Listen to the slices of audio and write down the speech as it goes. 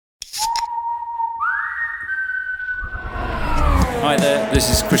Hi there,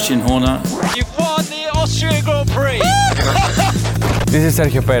 this is Christian Horner. You've won the Austrian Grand Prix! This is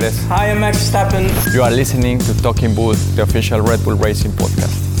Sergio Perez. Hi, I'm Max Verstappen. You are listening to Talking Bull, the official Red Bull Racing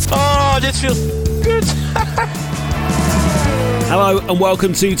podcast. Oh, this feels good! Hello and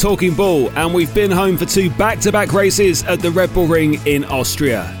welcome to Talking Bull, and we've been home for two back-to-back races at the Red Bull Ring in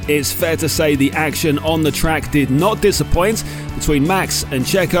Austria. It's fair to say the action on the track did not disappoint. Between Max and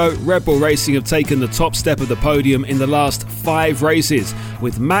Checo, Red Bull Racing have taken the top step of the podium in the last 5 races,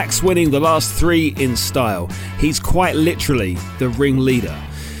 with Max winning the last 3 in style. He's quite literally the ring leader.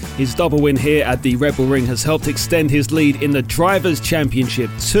 His double win here at the Red Bull Ring has helped extend his lead in the Drivers' Championship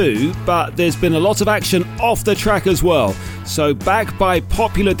too, but there's been a lot of action off the track as well. So back by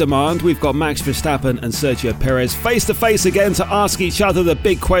popular demand, we've got Max Verstappen and Sergio Perez face to face again to ask each other the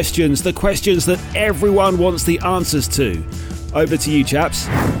big questions, the questions that everyone wants the answers to. Over to you, chaps.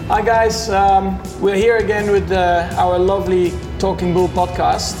 Hi, guys. We're here again with our lovely Talking Bull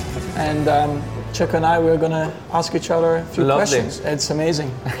podcast. And Checo and I, we're going to ask each other a few questions. It's amazing.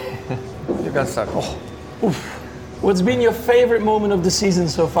 You can start. What's been your favorite moment of the season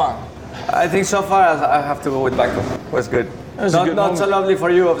so far? I think so far I have to go with Baku. It was good. Not so lovely for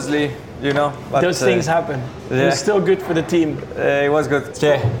you, obviously, you know. But, those things happen. Yeah. It's still good for the team. It was good.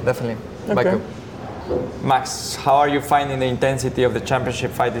 Yeah, definitely. Okay. Baku. Max, how are you finding the intensity of the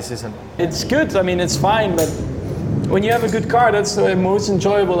championship fight this season? It's good. I mean, it's fine, but when you have a good car, that's the most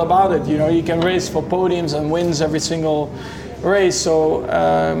enjoyable about it. You know, you can race for podiums and wins every single race, so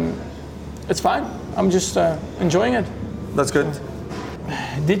it's fine. I'm just enjoying it. That's good.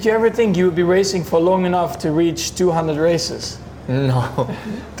 Did you ever think you would be racing for long enough to reach 200 races? No,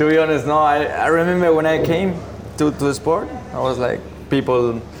 to be honest, no. I remember when I came to the sport, I was like,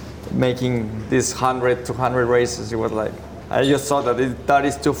 people making this 100, 200 races. It was like, I just thought that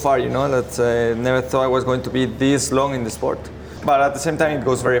is too far, you know, that never thought I was going to be this long in the sport. But at the same time, it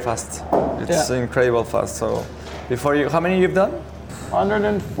goes very fast. It's incredible fast. So, before you, how many you've done?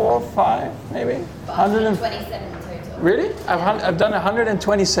 104, 5, maybe? 127 total. Really? I've done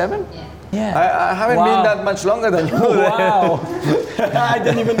 127? Yeah. I haven't been that much longer than you. Wow. I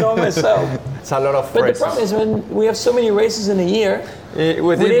didn't even know myself. It's a lot of But races. the problem is when we have so many races in a year,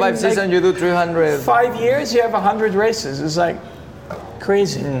 within 5 seasons you do 300. 5 years you have 100 races. It's like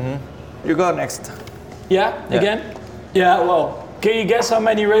crazy. Mm-hmm. You go next. Yeah, again? Yeah, well, can you guess how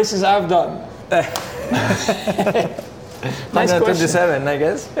many races I've done? Nice 127, I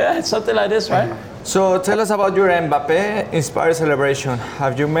guess. Yeah, it's something like this, right? So tell us about your Mbappé inspired celebration.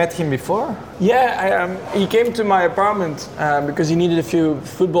 Have you met him before? Yeah, he came to my apartment because he needed a few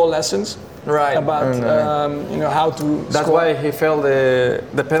football lessons. Right. About you know, how to That's score. why he failed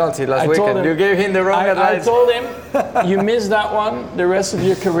the penalty last weekend. You gave him the wrong advice. I told him, you miss that one, the rest of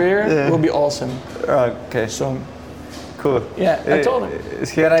your career will be awesome. Okay. So, cool. yeah, I told him.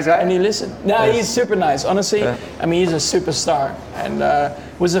 Is he a nice guy? And he listened. No, he's super nice. Honestly, I mean, he's a superstar. And it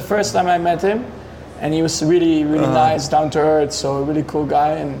was the first time I met him. And he was really, really nice, down to earth, so a really cool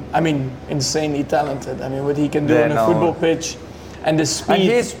guy. And I mean, insanely talented. I mean, what he can do on a football pitch and the speed. And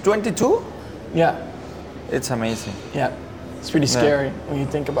he's 22? Yeah. It's amazing. Yeah. It's pretty scary when you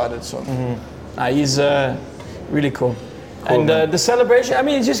think about it. So he's really cool. And the celebration, I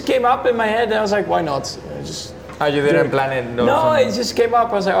mean, it just came up in my head and I was like, why not? You didn't plan it? No, it just came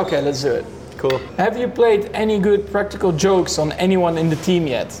up. I was like, okay, let's do it. Cool. Have you played any good practical jokes on anyone in the team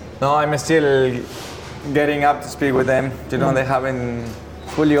yet? No, I'm still getting up to speed with them. You know, they haven't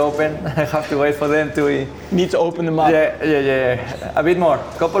fully open. I have to wait for them to... Need to open them up. Yeah. A bit more.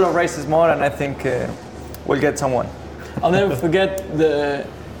 A couple of races more and I think we'll get someone. I'll never forget the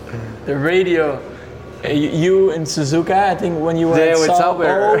radio. You in Suzuka, I think when you were at with Sauber.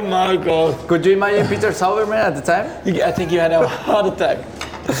 Oh my God. Could you imagine Peter Sauberman at the time? I think you had a heart attack.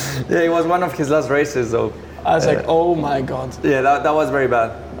 Yeah, it was one of his last races though. I was like, oh my God. Yeah, that was very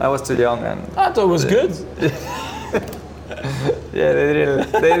bad. I was too young and... I thought it was good. Yeah, they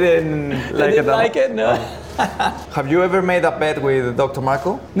didn't like They didn't like it, no. Have you ever made a bet with Dr.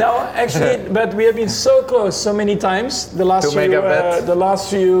 Marco? No, actually, but we have been so close so many times. The last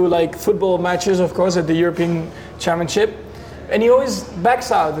few like football matches, of course, at the European Championship, and he always backs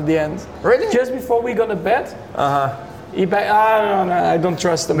out at the end. Really? Just before we gonna bet. I don't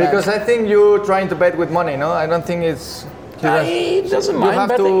trust the man. Because I think you're trying to bet with money, no? I don't think it's... He doesn't mind you have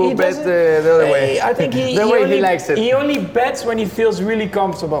betting. to bet the other way. I think he likes it. He only bets when he feels really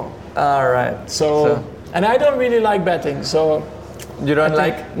comfortable. All right. So, and I don't really like betting, so... You don't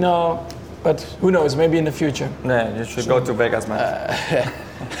like? No, but who knows, maybe in the future. Yeah, you should go to Vegas, man.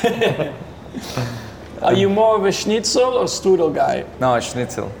 Are you more of a schnitzel or strudel guy? No,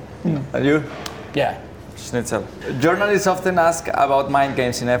 schnitzel. And you? Yeah. Schnitzel. Journalists often ask about mind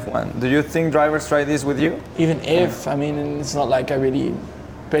games in F1. Do you think drivers try this with you? Even if, I mean, it's not like I really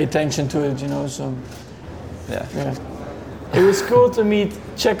pay attention to it, you know, so. Yeah. It was cool to meet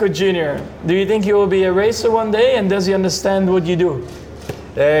Checo Jr. Do you think he will be a racer one day, and does he understand what you do?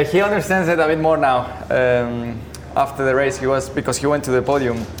 He understands it a bit more now. After the race, because he went to the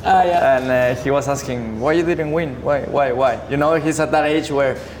podium, and he was asking, "Why you didn't win? Why?" You know, he's at that age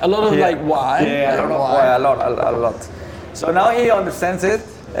where a lot of why? Yeah, a lot. So now he understands it.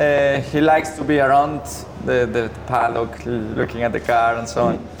 He likes to be around the paddock, looking at the car and so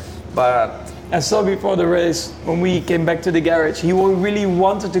on. But I saw before the race when we came back to the garage, he really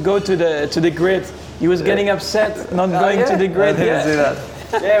wanted to go to the grid. He was getting upset not going to the grid. I didn't see that.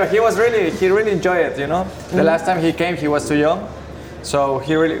 Yeah, but he really enjoyed it, you know. The last time he came, he was too young. So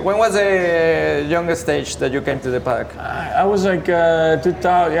when was the youngest age that you came to the paddock? I was like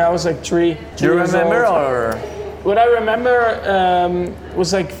 2000, I was like 3. Do you remember or? What I remember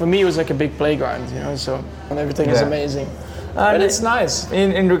was like, for me, it was like a big playground, you know, so everything is amazing. But it's nice.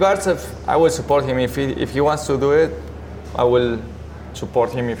 In regards of, I will support him if he wants to do it. I will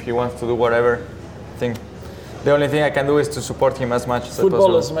support him if he wants to do whatever. I think the only thing I can do is to support him as much as possible.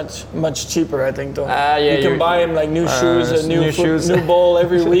 Football is much cheaper, I think, though. You can buy him like new shoes, new ball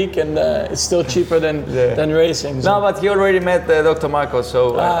every week, and it's still cheaper than racing. So. No, but he already met Dr. Marco,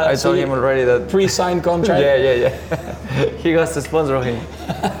 so I told him already that pre-signed contract. Yeah. He got to sponsor him.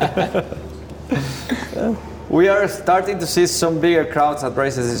 We are starting to see some bigger crowds at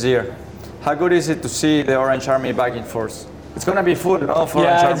races this year. How good is it to see the Orange Army back in force? It's gonna be full, no? For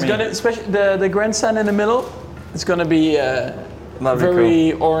Orange Army. It's gonna, especially the grandstand in the middle. It's gonna be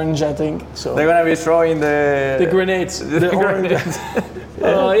very cool. Orange, I think. So they're gonna be throwing the grenades. The grenades.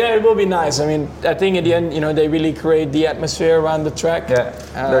 Yeah, it will be nice. I mean, I think at the end, you know, they really create the atmosphere around the track. Yeah,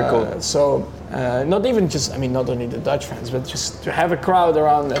 very cool. So not even just, I mean, not only the Dutch fans, but just to have a crowd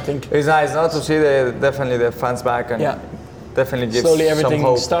around. I think it's nice not to see definitely the fans back, and definitely gives slowly everything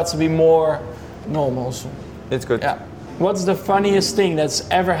some hope. Starts to be more normal. So. It's good. Yeah. What's the funniest thing that's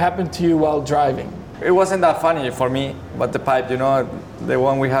ever happened to you while driving? It wasn't that funny for me, but the pipe, you know, the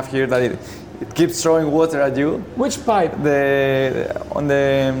one we have here that it keeps throwing water at you. Which pipe? On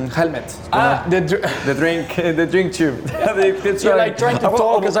the helmet. The drink tube. You're like trying to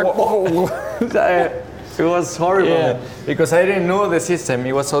talk. It's like it was horrible because I didn't know the system.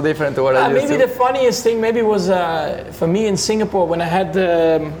 It was so different to what I used to. Maybe the funniest thing was for me in Singapore when I had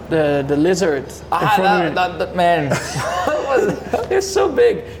the lizard. That man. It's so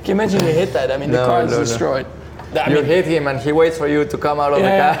big. Can you imagine you hit that? I mean, the car is destroyed. You hit him and he waits for you to come out of the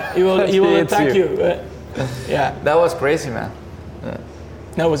car. He will attack you. That was crazy, man.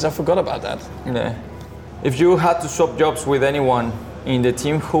 No, I forgot about that. Yeah. If you had to swap jobs with anyone in the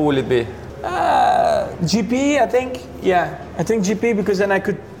team, who will it be? GP, I think. Yeah, I think GP, because then I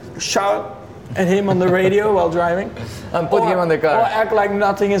could shout at him on the radio while driving. And put him on the car. Or act like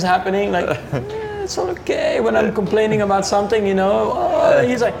nothing is happening. Like, it's all okay. When I'm complaining about something, you know,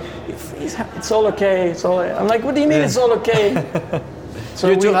 he's like, it's all okay. It's all. I'm like, what do you mean it's all okay? So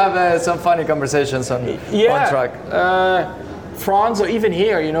you two have some funny conversations on track. France, or even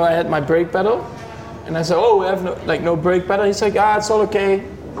here, you know, I had my brake pedal, and I said, we have no brake pedal. He's like, it's all okay.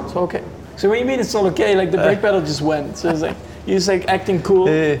 It's all okay. So what do you mean it's all okay? Like the brake pedal just went. So it's like he's like acting cool.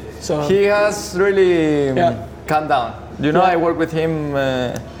 So he has really calmed down. You know, I worked with him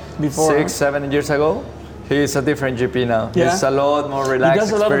before 6-7 years ago. He's a different GP now. Yeah. He's a lot more relaxed. He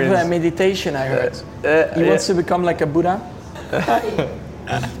does a lot of meditation, I heard. He wants to become like a Buddha.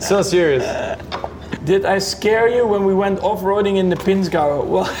 So serious. Did I scare you when we went off-roading in the Pinzgauer?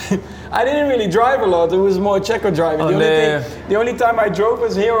 Well, I didn't really drive a lot. It was more Checo driving. The only time I drove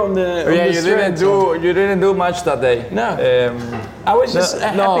was here on the you didn't do much that day. No. I was just a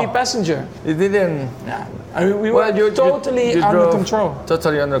happy passenger. You didn't. Yeah. I mean, we were totally under control.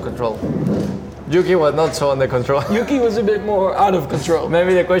 Totally under control. Yuki was not so under control. Yuki was a bit more out of control.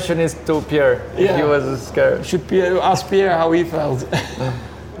 Maybe the question is to Pierre. Yeah. He was scared. Should ask Pierre how he felt.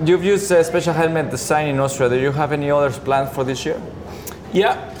 You've used a special helmet design in Austria. Do you have any others planned for this year?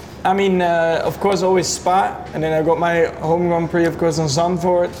 Yeah. I mean, of course, always Spa, and then I got my home Grand Prix, of course, on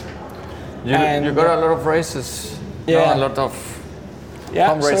Zandvoort. You got a lot of races. Yeah. A lot of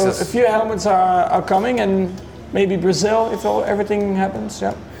home races. So a few helmets are coming, and maybe Brazil if everything happens.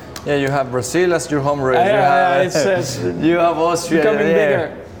 Yeah. Yeah, you have Brazil as your home race. You have Austria. Becoming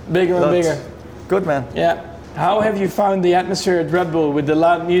bigger and bigger. Good, man. Yeah. How have you found the atmosphere at Red Bull with the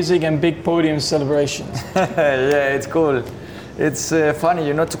loud music and big podium celebrations? Yeah, it's cool. it's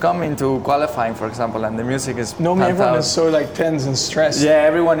funny, to come into qualifying, for example, and the music is. Normally pumped everyone out. is so like tense and stressed.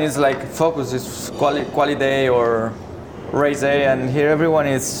 Yeah, everyone is like focused. It's quali day or race day, and here everyone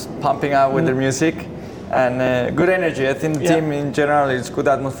is pumping out with their music and good energy. I think the team in general is good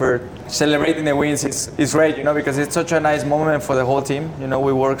atmosphere. Celebrating the wins is great, because it's such a nice moment for the whole team.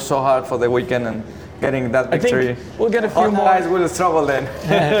 We work so hard for the weekend and getting that victory. I think we'll get a few more. Guys will struggle then.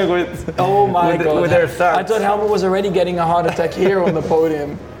 Oh my God! With their starts. I thought Helmut was already getting a heart attack here on the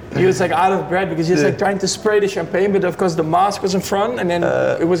podium. He was like out of breath because he was like trying to spray the champagne, but of course the mask was in front and then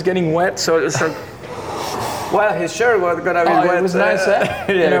it was getting wet, so it was like. Well, his shirt was gonna be wet. It was nice,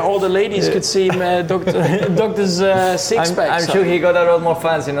 eh? All the ladies could see him, Doctor's six-pack. I'm sure he got a lot more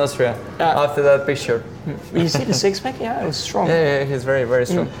fans in Austria after that picture. You see the six-pack? Yeah, it was strong. Yeah, he's very, very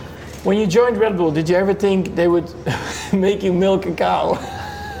strong. When you joined Red Bull, did you ever think they would make you milk a cow?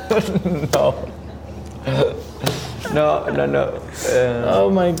 No. Oh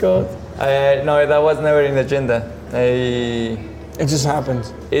my God. No, that was never in the agenda. It just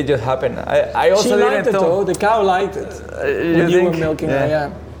happened. It just happened. I also she liked didn't it though. The cow liked it. When you were milking her, yeah.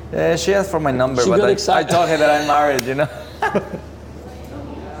 Yeah, she asked for my number, She but got I excited. told her that I'm married,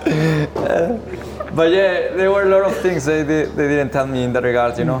 But yeah, there were a lot of things they didn't tell me in that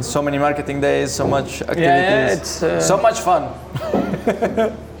regard, So many marketing days, so much activities, so much fun.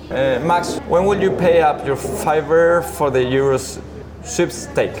 Max, when will you pay up your $5 for the Euros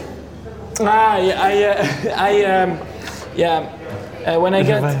sweepstake? When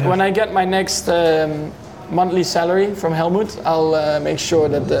I get my next monthly salary from Helmut, I'll make sure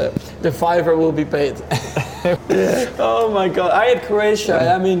that the $5 will be paid. Oh my God! I had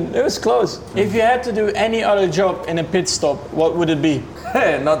Croatia. I mean, it was close. If you had to do any other job in a pit stop, what would it be?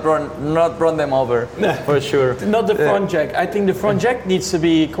 Not run them over, for sure. Not the front jack. I think the front jack needs to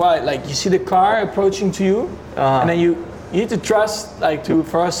be quite like you see the car approaching to you, and then you need to trust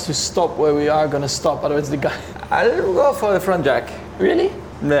for us to stop where we are gonna stop. Otherwise, the guy. I'll go for the front jack. Really?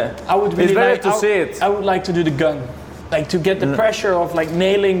 Yeah. I would really it's better to see it. I would like to do the gun, to get the pressure of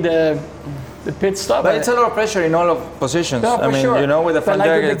nailing the pit stop. But it's a lot of pressure in all of positions. No, for sure. With the front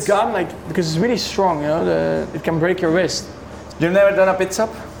jack, with the gun, because it's really strong, it can break your wrist. You've never done a pit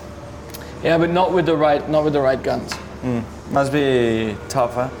stop? Yeah, but not with the right guns. Must be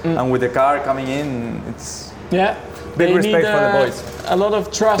tough, huh? And with the car coming in, it's big respect for the boys. A lot of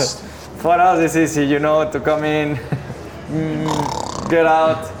trust. For us, it's easy, to come in, get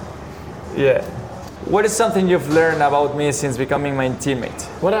out. Yeah. What is something you've learned about me since becoming my teammate?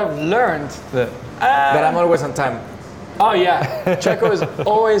 What I've learned? That I'm always on time. Oh yeah, Checo is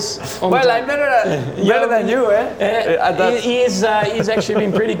always on time. I'm better than you, eh? He's actually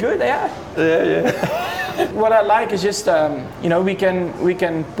been pretty good, yeah. Yeah. What I like is just, we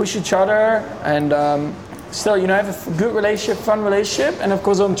can push each other and still, have a good relationship, fun relationship. And of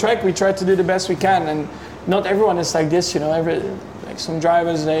course on track, we try to do the best we can. And not everyone is like this, some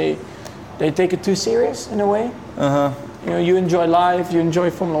drivers, they take it too serious in a way. You enjoy life, you enjoy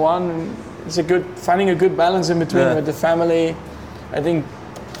Formula One. And it's finding a good balance in between with the family. I think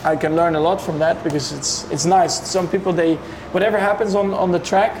I can learn a lot from that because it's nice. Some people, whatever happens on the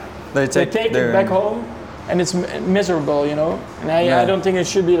track, they take it back home and it's miserable, And I don't think it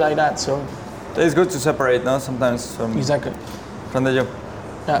should be like that. So it's good to separate, no? Sometimes from the job.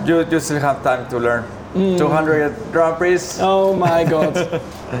 Yeah. You still have time to learn. 200 Grand Prix. Oh my God.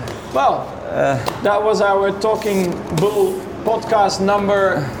 Well, that was our Talking Bull podcast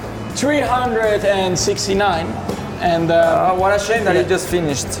number 369. And what a shame that it just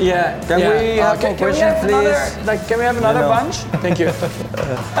finished. Yeah. Can we have a question, please? Can we have another bunch? Thank you.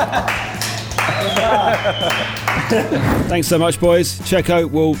 Thanks so much, boys. Checo,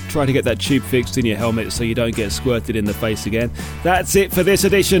 we'll try to get that tube fixed in your helmet so you don't get squirted in the face again. That's it for this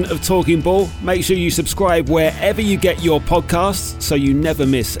edition of Talking Bull. Make sure you subscribe wherever you get your podcasts so you never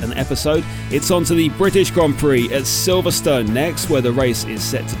miss an episode. It's on to the British Grand Prix at Silverstone next, where the race is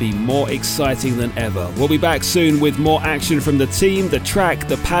set to be more exciting than ever. We'll be back soon with more action from the team, the track,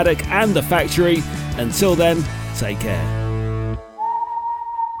 the paddock and the factory. Until then, take care.